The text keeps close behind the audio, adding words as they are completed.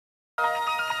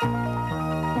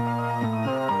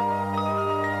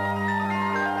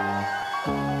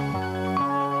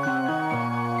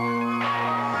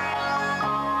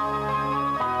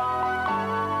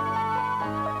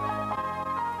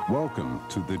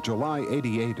the July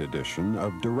 '88 edition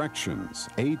of Directions,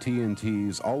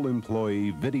 AT&T's all-employee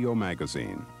video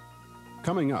magazine.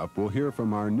 Coming up, we'll hear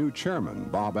from our new chairman,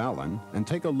 Bob Allen, and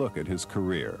take a look at his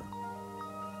career.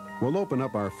 We'll open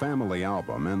up our family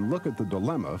album and look at the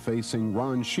dilemma facing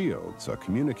Ron Shields, a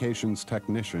communications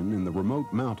technician in the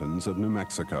remote mountains of New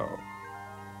Mexico.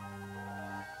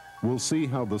 We'll see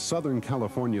how the Southern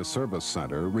California Service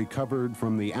Center recovered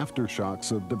from the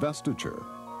aftershocks of divestiture.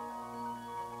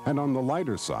 And on the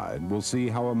lighter side, we'll see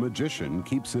how a magician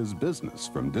keeps his business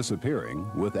from disappearing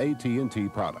with AT&T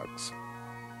products.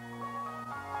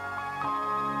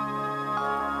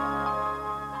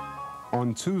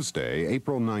 On Tuesday,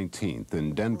 April 19th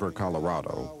in Denver,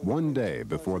 Colorado, one day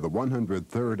before the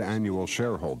 103rd annual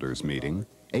shareholders meeting,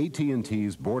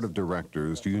 AT&T's board of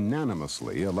directors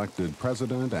unanimously elected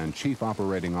President and Chief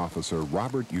Operating Officer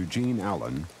Robert Eugene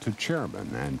Allen to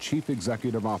Chairman and Chief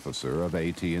Executive Officer of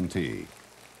AT&T.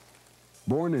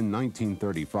 Born in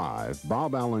 1935,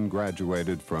 Bob Allen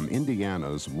graduated from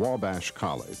Indiana's Wabash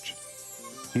College.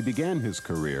 He began his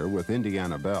career with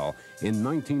Indiana Bell in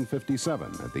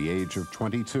 1957 at the age of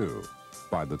 22.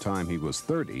 By the time he was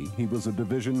 30, he was a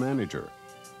division manager.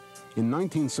 In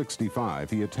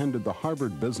 1965, he attended the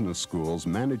Harvard Business School's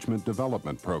Management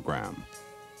Development Program.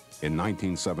 In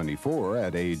 1974,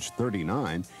 at age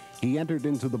 39, he entered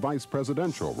into the vice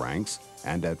presidential ranks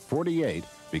and at 48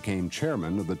 became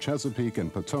chairman of the Chesapeake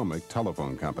and Potomac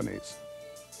telephone companies.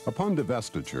 Upon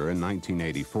divestiture in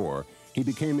 1984, he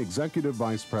became executive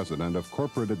vice president of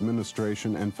corporate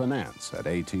administration and finance at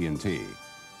AT&T.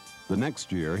 The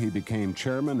next year, he became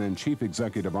chairman and chief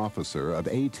executive officer of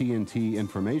AT&T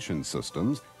Information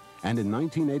Systems, and in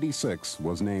 1986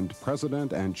 was named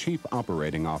president and chief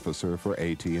operating officer for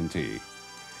AT&T.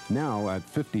 Now at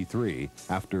 53,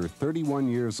 after 31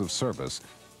 years of service,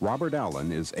 Robert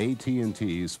Allen is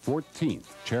AT&T's 14th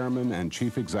chairman and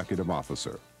chief executive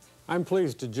officer. I'm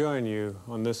pleased to join you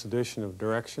on this edition of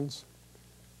Directions.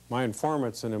 My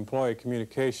informants in employee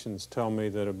communications tell me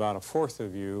that about a fourth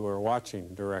of you are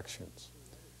watching Directions.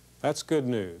 That's good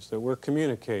news, that we're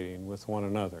communicating with one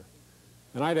another.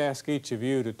 And I'd ask each of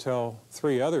you to tell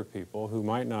 3 other people who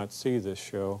might not see this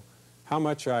show how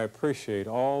much I appreciate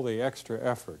all the extra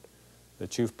effort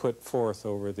that you've put forth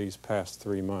over these past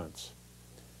 3 months.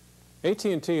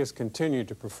 AT&T has continued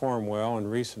to perform well in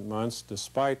recent months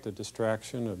despite the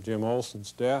distraction of Jim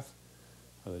Olson's death,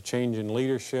 the change in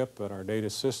leadership at our data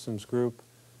systems group,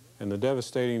 and the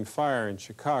devastating fire in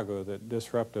Chicago that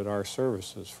disrupted our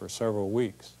services for several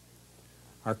weeks.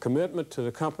 Our commitment to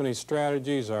the company's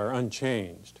strategies are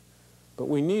unchanged, but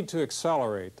we need to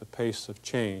accelerate the pace of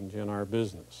change in our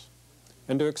business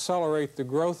and to accelerate the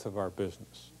growth of our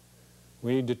business.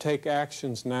 We need to take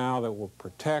actions now that will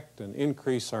protect and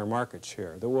increase our market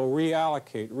share, that will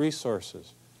reallocate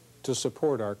resources to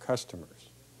support our customers.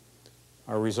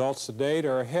 Our results to date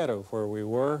are ahead of where we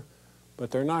were, but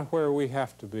they're not where we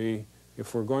have to be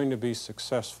if we're going to be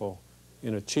successful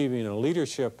in achieving a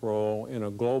leadership role in a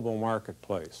global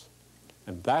marketplace.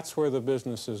 And that's where the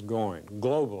business is going,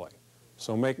 globally,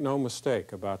 so make no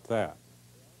mistake about that.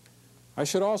 I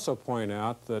should also point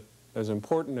out that as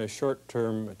important as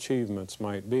short-term achievements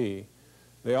might be,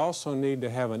 they also need to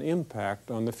have an impact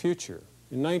on the future,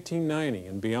 in 1990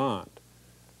 and beyond.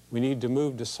 We need to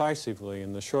move decisively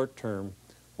in the short term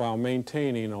while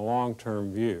maintaining a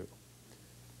long-term view.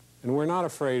 And we're not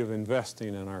afraid of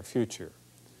investing in our future.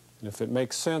 And if it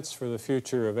makes sense for the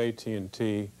future of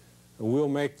AT&T, we'll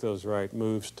make those right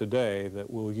moves today that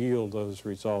will yield those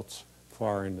results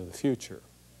far into the future.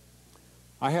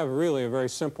 I have really a very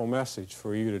simple message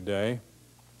for you today.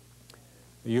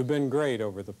 You've been great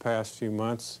over the past few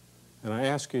months, and I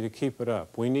ask you to keep it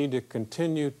up. We need to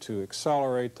continue to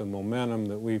accelerate the momentum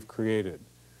that we've created.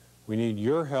 We need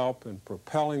your help in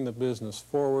propelling the business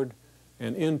forward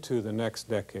and into the next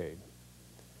decade.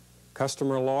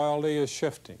 Customer loyalty is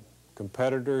shifting.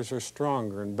 Competitors are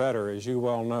stronger and better, as you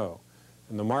well know,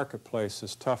 and the marketplace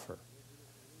is tougher.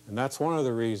 And that's one of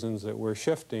the reasons that we're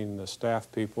shifting the staff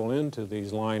people into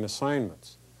these line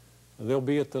assignments. They'll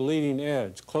be at the leading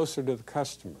edge, closer to the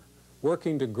customer,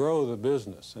 working to grow the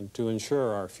business and to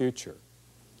ensure our future.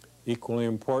 Equally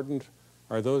important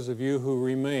are those of you who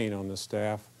remain on the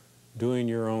staff doing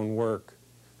your own work,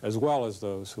 as well as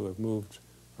those who have moved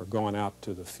or gone out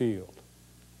to the field.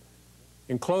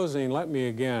 In closing, let me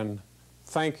again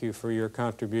thank you for your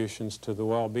contributions to the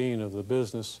well-being of the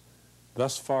business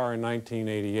thus far in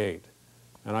 1988,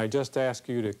 and I just ask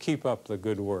you to keep up the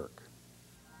good work.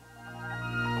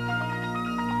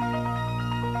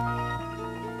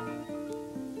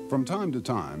 From time to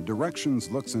time, Directions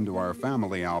looks into our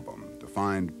family album to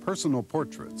find personal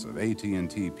portraits of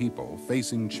AT&T people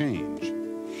facing change.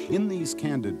 In these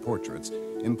candid portraits,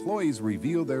 employees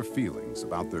reveal their feelings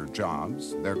about their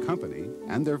jobs, their company,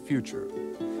 and their future.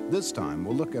 This time,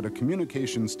 we'll look at a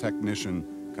communications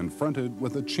technician confronted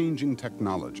with a changing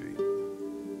technology.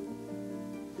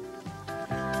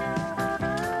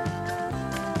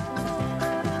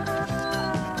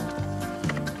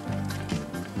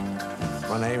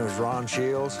 My name is Ron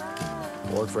Shields.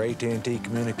 I work for AT&T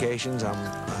Communications. I'm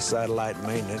a satellite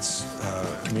maintenance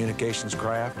communications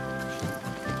craft.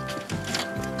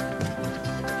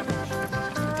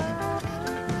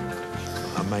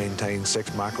 I maintain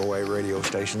 6 microwave radio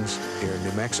stations here in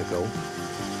New Mexico.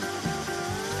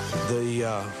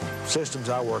 The systems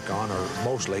I work on are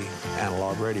mostly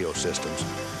analog radio systems.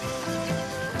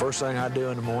 First thing I do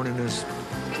in the morning is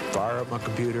fire up my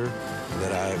computer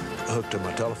that I hook to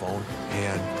my telephone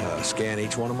and scan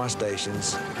each one of my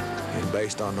stations, and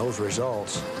based on those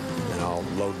results, then I'll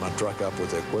load my truck up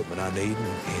with the equipment I need,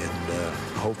 and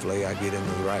hopefully I get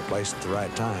into the right place at the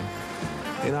right time.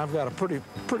 And I've got a pretty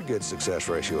good success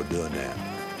ratio of doing that.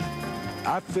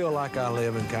 I feel like I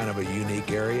live in kind of a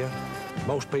unique area.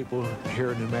 Most people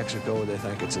here in New Mexico, they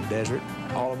think it's a desert.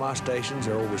 All of my stations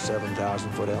are over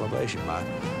 7,000-foot elevation. My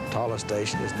tallest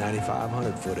station is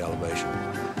 9,500-foot elevation.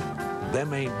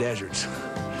 Them ain't deserts.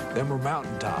 Them are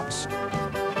mountaintops.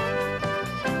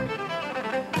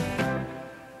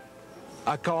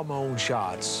 I call my own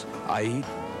shots. I eat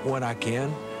when I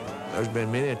can. There's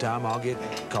been many a time I'll get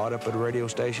caught up at a radio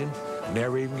station,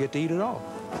 never even get to eat at all.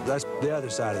 That's the other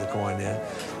side of the coin then.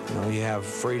 You know, you have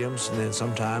freedoms, and then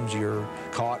sometimes you're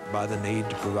caught by the need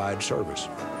to provide service.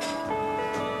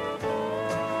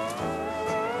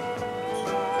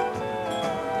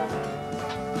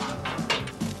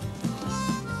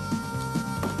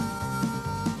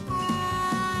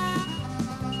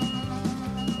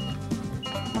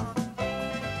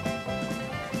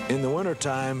 In the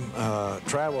wintertime,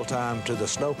 travel time to the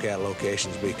snowcat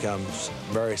locations becomes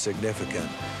very significant.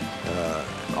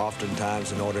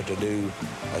 Oftentimes, in order to do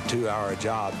a 2-hour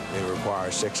job, it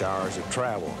requires 6 hours of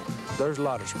travel. There's a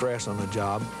lot of stress on the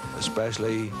job,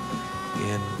 especially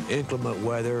in inclement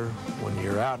weather when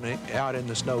you're out in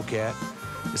the snowcat.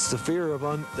 It's the fear of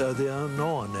the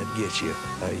unknown that gets you.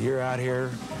 You're out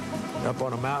here up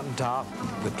on a mountaintop.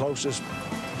 The closest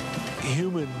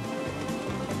human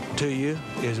to you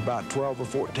is about 12 or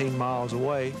 14 miles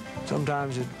away.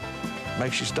 Sometimes it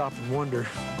makes you stop and wonder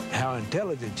how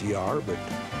intelligent you are, but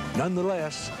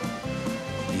nonetheless,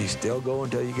 you still go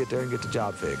until you get there and get the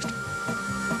job fixed.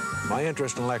 My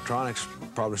interest in electronics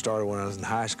probably started when I was in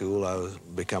high school. I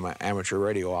become an amateur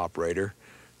radio operator.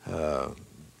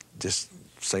 Just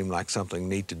seemed like something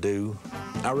neat to do.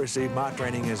 I received my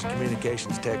training as a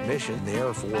communications technician in the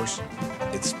Air Force.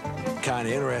 It's kind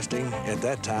of interesting. At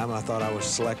that time, I thought I was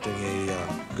selecting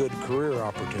a good career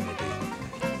opportunity.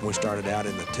 We started out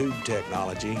in the tube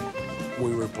technology.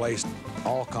 We replaced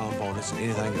all components,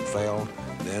 anything that failed.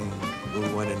 Then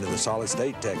we went into the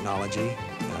solid-state technology.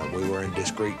 We were in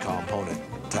discrete component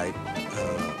type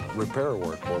repair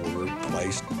work, where we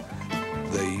replaced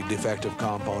the defective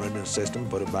component in the system,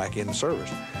 put it back in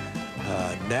service.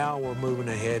 Now we're moving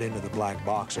ahead into the black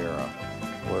box era,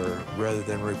 where rather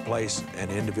than replace an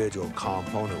individual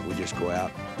component, we just go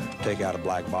out, take out a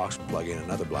black box, and plug in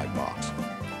another black box.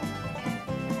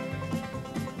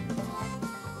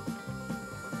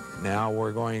 Now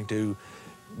we're going to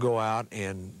go out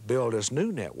and build this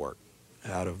new network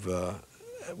out of,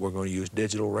 we're going to use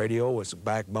digital radio. Its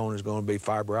backbone is going to be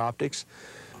fiber optics.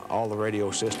 All the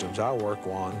radio systems I work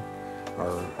on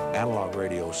are analog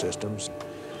radio systems.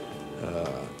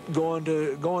 Going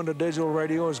to digital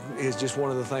radio is just one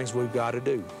of the things we've got to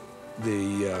do.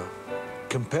 The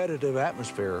competitive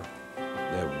atmosphere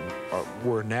that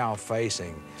we're now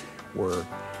facing, where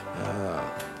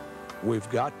we've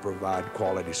got to provide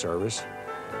quality service,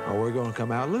 or we're going to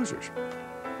come out losers.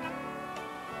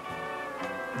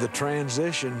 The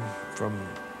transition from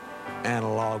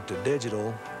analog to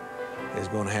digital is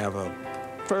going to have a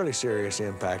fairly serious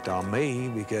impact on me,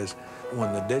 because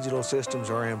when the digital systems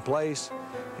are in place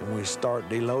and we start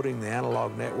deloading the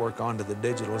analog network onto the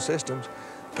digital systems,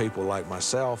 people like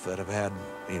myself that have had,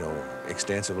 you know,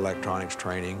 extensive electronics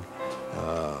training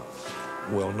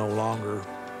will no longer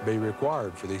be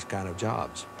required for these kind of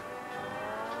jobs.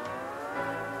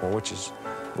 Well, which is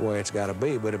the way it's got to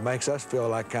be, but it makes us feel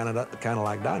like kind of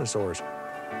like dinosaurs.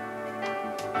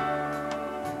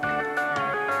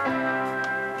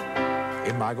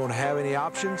 Am I going to have any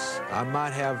options? I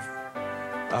might have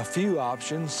a few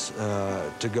options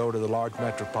to go to the large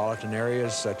metropolitan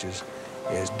areas such as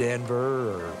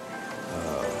Denver or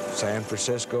San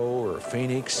Francisco or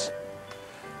Phoenix.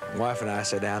 My wife and I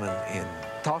sat down and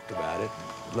talked about it,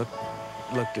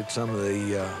 looked at some of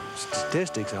the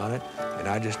statistics on it, and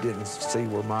I just didn't see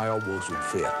where my elbows would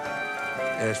fit.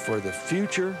 As for the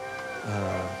future,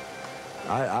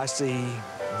 I see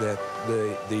that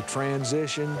the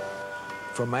transition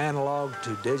from analog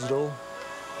to digital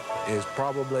is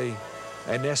probably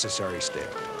a necessary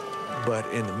step. But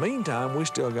in the meantime, we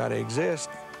still got to exist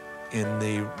in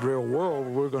the real world.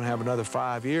 We're going to have another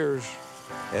 5 years,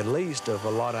 at least, of a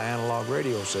lot of analog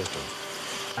radio systems.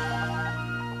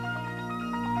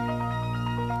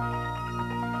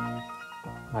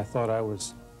 I thought I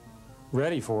was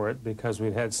ready for it because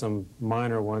we'd had some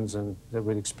minor ones and that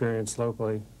we'd experienced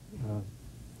locally.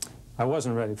 I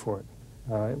wasn't ready for it.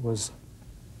 It was,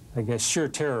 I guess, sheer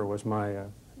terror was my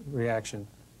reaction.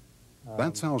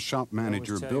 That's how shop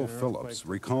manager Bill Phillips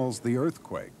recalls the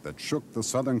earthquake that shook the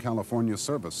Southern California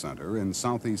Service Center in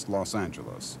southeast Los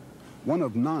Angeles. One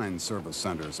of 9 service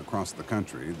centers across the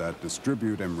country that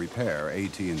distribute and repair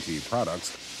AT&T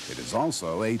products, it is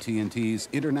also AT&T's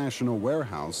international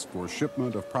warehouse for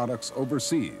shipment of products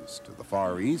overseas to the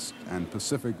Far East and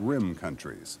Pacific Rim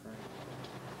countries.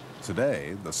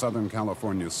 Today, the Southern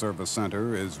California Service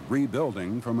Center is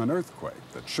rebuilding from an earthquake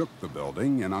that shook the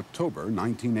building in October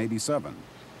 1987.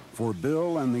 For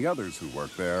Bill and the others who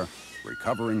work there,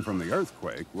 recovering from the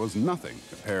earthquake was nothing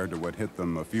compared to what hit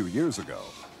them a few years ago.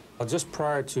 Just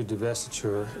prior to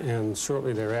divestiture and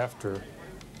shortly thereafter,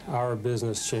 our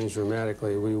business changed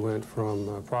dramatically. We went from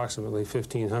approximately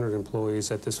 1,500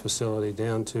 employees at this facility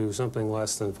down to something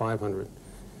less than 500.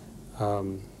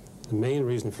 The main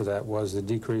reason for that was the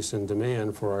decrease in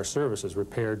demand for our services,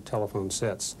 repaired telephone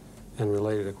sets and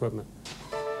related equipment.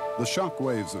 The shock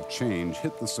waves of change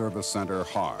hit the service center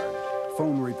hard.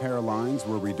 Phone repair lines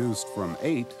were reduced from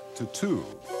 8 to 2.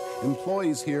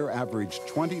 Employees here averaged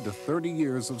 20 to 30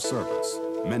 years of service.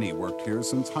 Many worked here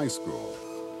since high school.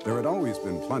 There had always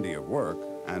been plenty of work,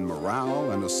 and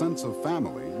morale and a sense of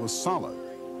family was solid.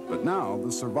 But now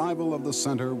the survival of the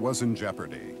center was in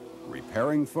jeopardy.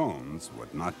 Repairing phones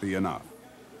would not be enough.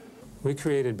 We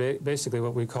created basically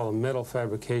what we call a metal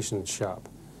fabrication shop.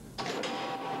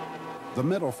 The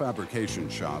metal fabrication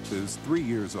shop is 3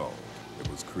 years old. It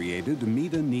was created to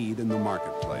meet a need in the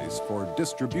marketplace for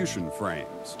distribution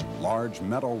frames, large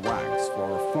metal racks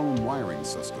for phone wiring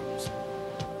systems.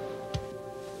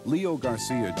 Leo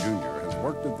Garcia Jr. has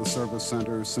worked at the service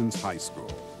center since high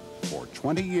school. For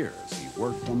 20 years, he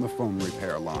worked on the phone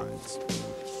repair lines.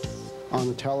 On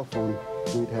the telephone,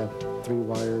 we'd have 3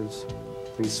 wires,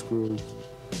 3 screws,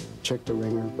 check the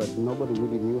ringer, but nobody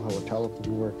really knew how a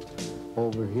telephone worked.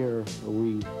 Over here,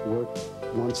 we work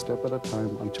one step at a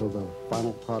time until the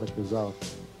final product is out.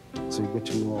 So you get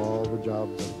to know all the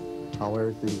jobs and how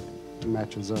everything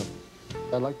matches up.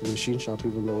 I like the machine shop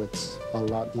even though it's a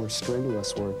lot more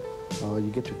strenuous work.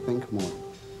 You get to think more.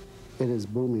 It is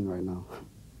booming right now.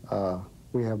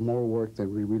 We have more work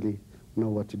than we really know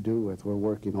what to do with. We're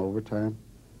working overtime.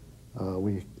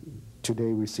 We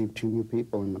today received 2 new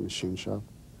people in the machine shop,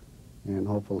 and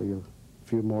hopefully a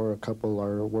few more, a couple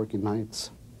are working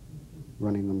nights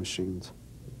running the machines.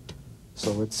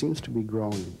 So it seems to be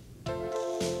growing.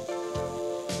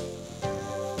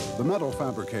 The metal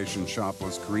fabrication shop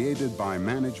was created by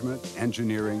management,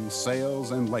 engineering,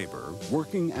 sales, and labor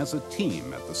working as a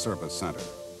team at the service center.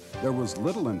 There was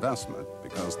little investment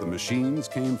because the machines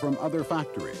came from other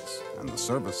factories, and the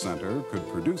service center could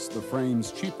produce the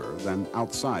frames cheaper than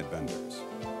outside vendors.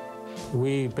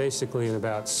 We basically, in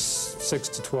about 6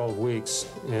 to 12 weeks,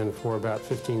 and for about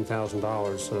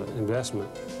 $15,000 investment,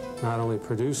 not only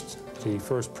produced the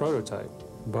first prototype,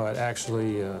 but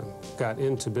actually got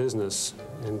into business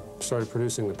and started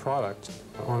producing the product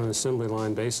on an assembly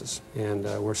line basis. And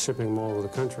we're shipping them all over the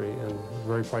country and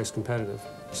very price competitive.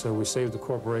 So we saved the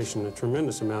corporation a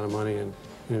tremendous amount of money in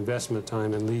investment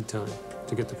time and lead time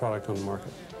to get the product on the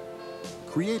market.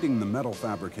 Creating the metal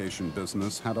fabrication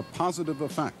business had a positive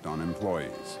effect on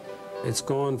employees. It's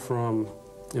gone from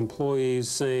employees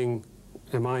saying,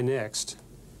 "Am I next?"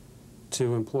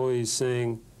 to employees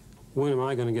saying, "When am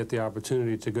I going to get the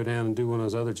opportunity to go down and do one of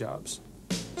those other jobs?"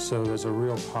 So there's a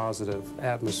real positive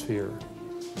atmosphere.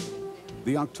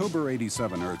 The October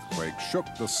 '87 earthquake shook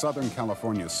the Southern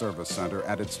California Service Center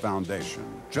at its foundation,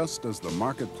 just as the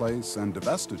marketplace and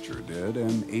divestiture did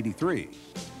in '83.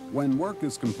 When work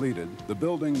is completed, the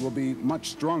building will be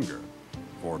much stronger.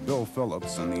 For Bill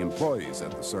Phillips and the employees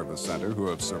at the service center who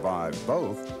have survived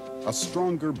both, a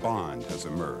stronger bond has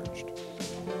emerged.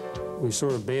 We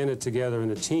sort of banded together in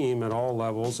a team at all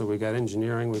levels. So we got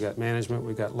engineering, we got management,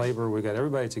 we got labor, we got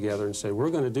everybody together and said,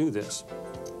 we're going to do this.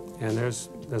 And there's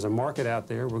There's a market out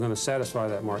there. We're going to satisfy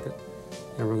that market,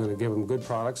 and we're going to give them good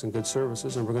products and good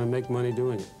services, and we're going to make money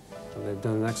doing it. And they've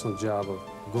done an excellent job of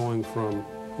going from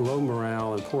low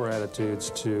morale and poor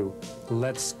attitudes to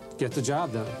let's get the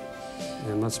job done,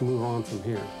 and let's move on from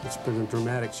here. It's been a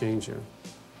dramatic change here.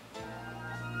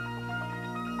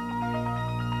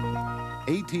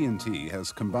 AT&T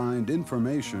has combined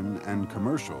information and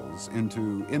commercials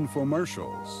into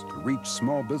infomercials to reach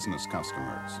small business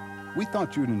customers. We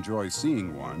thought you'd enjoy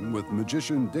seeing one with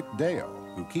magician Dick Dale,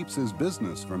 who keeps his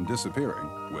business from disappearing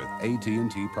with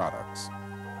AT&T products.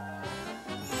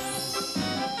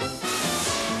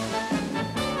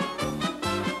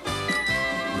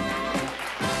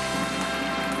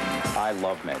 I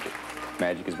love magic.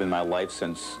 Magic has been my life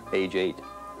since age 8.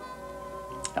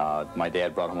 My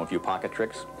dad brought home a few pocket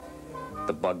tricks.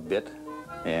 The bug bit,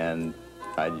 and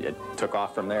it took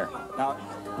off from there. Now,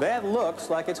 that looks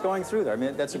like it's going through there. I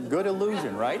mean, that's a good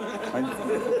illusion, right?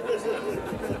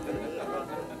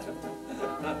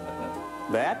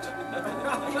 That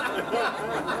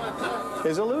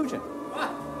is illusion.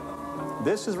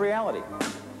 This is reality.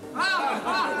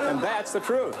 And that's the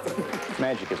truth.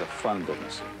 Magic is a fun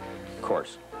business, of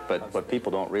course, but what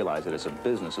people don't realize is it's a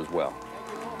business as well.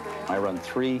 I run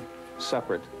 3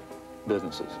 separate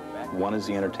businesses. One is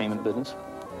the entertainment business,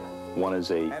 one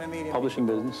is a publishing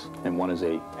business, and one is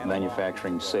a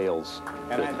manufacturing sales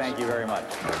business. And I thank you very much.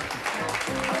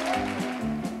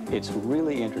 It's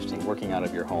really interesting working out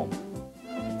of your home.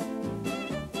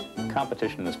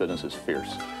 Competition in this business is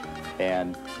fierce.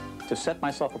 And to set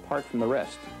myself apart from the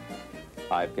rest,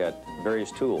 I've got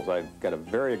various tools. I've got a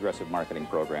very aggressive marketing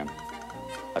program.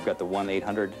 I've got the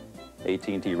 1-800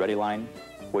 AT&T Ready line,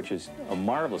 which is a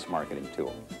marvelous marketing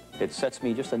tool. It sets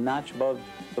me just a notch above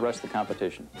the rest of the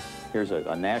competition. Here's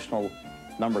a national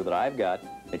number that I've got,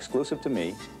 exclusive to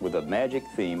me, with a magic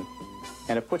theme,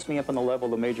 and it puts me up on the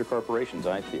level of major corporations,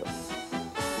 I feel.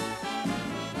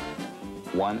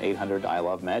 1-800 I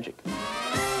Love Magic.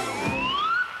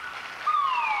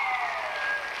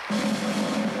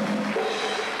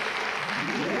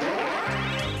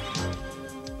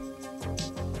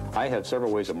 I have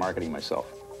several ways of marketing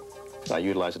myself. I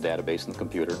utilize a database in the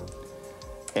computer,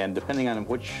 and depending on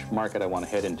which market I want to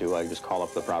head into, I just call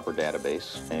up the proper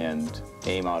database and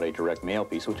aim out a direct mail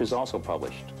piece, which is also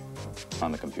published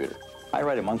on the computer. I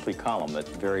write a monthly column that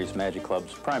various magic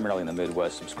clubs, primarily in the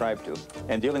Midwest, subscribe to.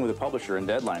 And dealing with a publisher and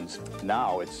deadlines,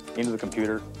 now it's into the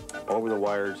computer, over the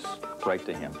wires, right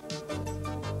to him.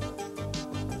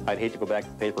 I'd hate to go back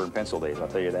to paper and pencil days, I'll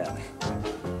tell you that.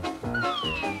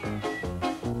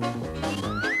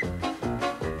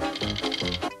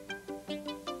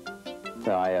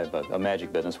 I have a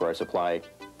magic business where I supply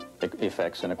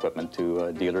effects and equipment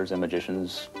to dealers and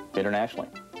magicians internationally.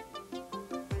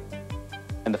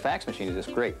 And the fax machine is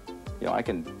just great. You know, I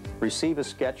can receive a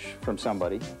sketch from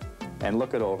somebody and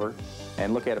look it over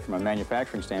and look at it from a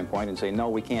manufacturing standpoint and say, no,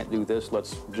 we can't do this,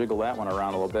 let's jiggle that one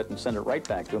around a little bit and send it right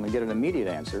back to them and get an immediate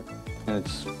answer. And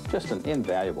it's just an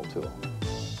invaluable tool.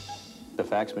 The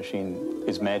fax machine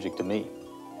is magic to me.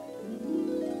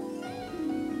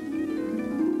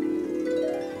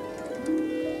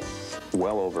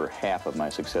 Well over half of my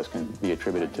success can be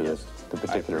attributed to the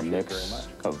particular mix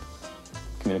of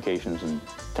communications and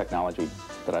technology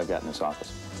that I've got in this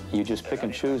office. You just pick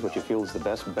and choose what you feel is the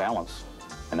best balance,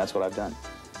 and that's what I've done.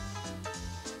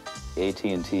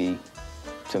 AT&T,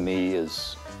 to me,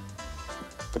 is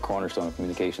the cornerstone of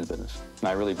communications business, and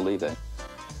I really believe that.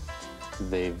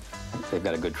 They've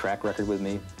got a good track record with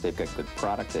me, they've got good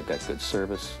product, they've got good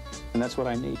service, and that's what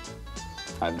I need.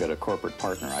 I've got a corporate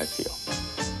partner, I feel.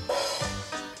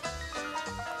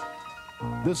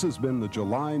 This has been the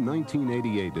July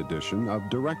 1988 edition of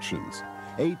Directions,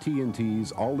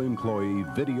 AT&T's all-employee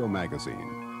video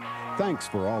magazine. Thanks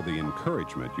for all the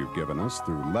encouragement you've given us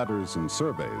through letters and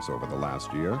surveys over the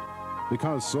last year.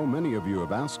 Because so many of you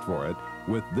have asked for it,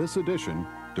 with this edition,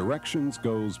 Directions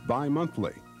goes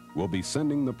bi-monthly. We'll be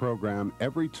sending the program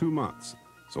every 2 months,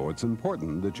 so it's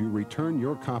important that you return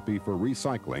your copy for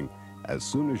recycling as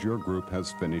soon as your group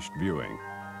has finished viewing.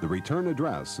 The return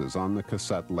address is on the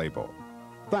cassette label.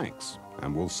 Thanks,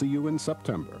 and we'll see you in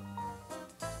September.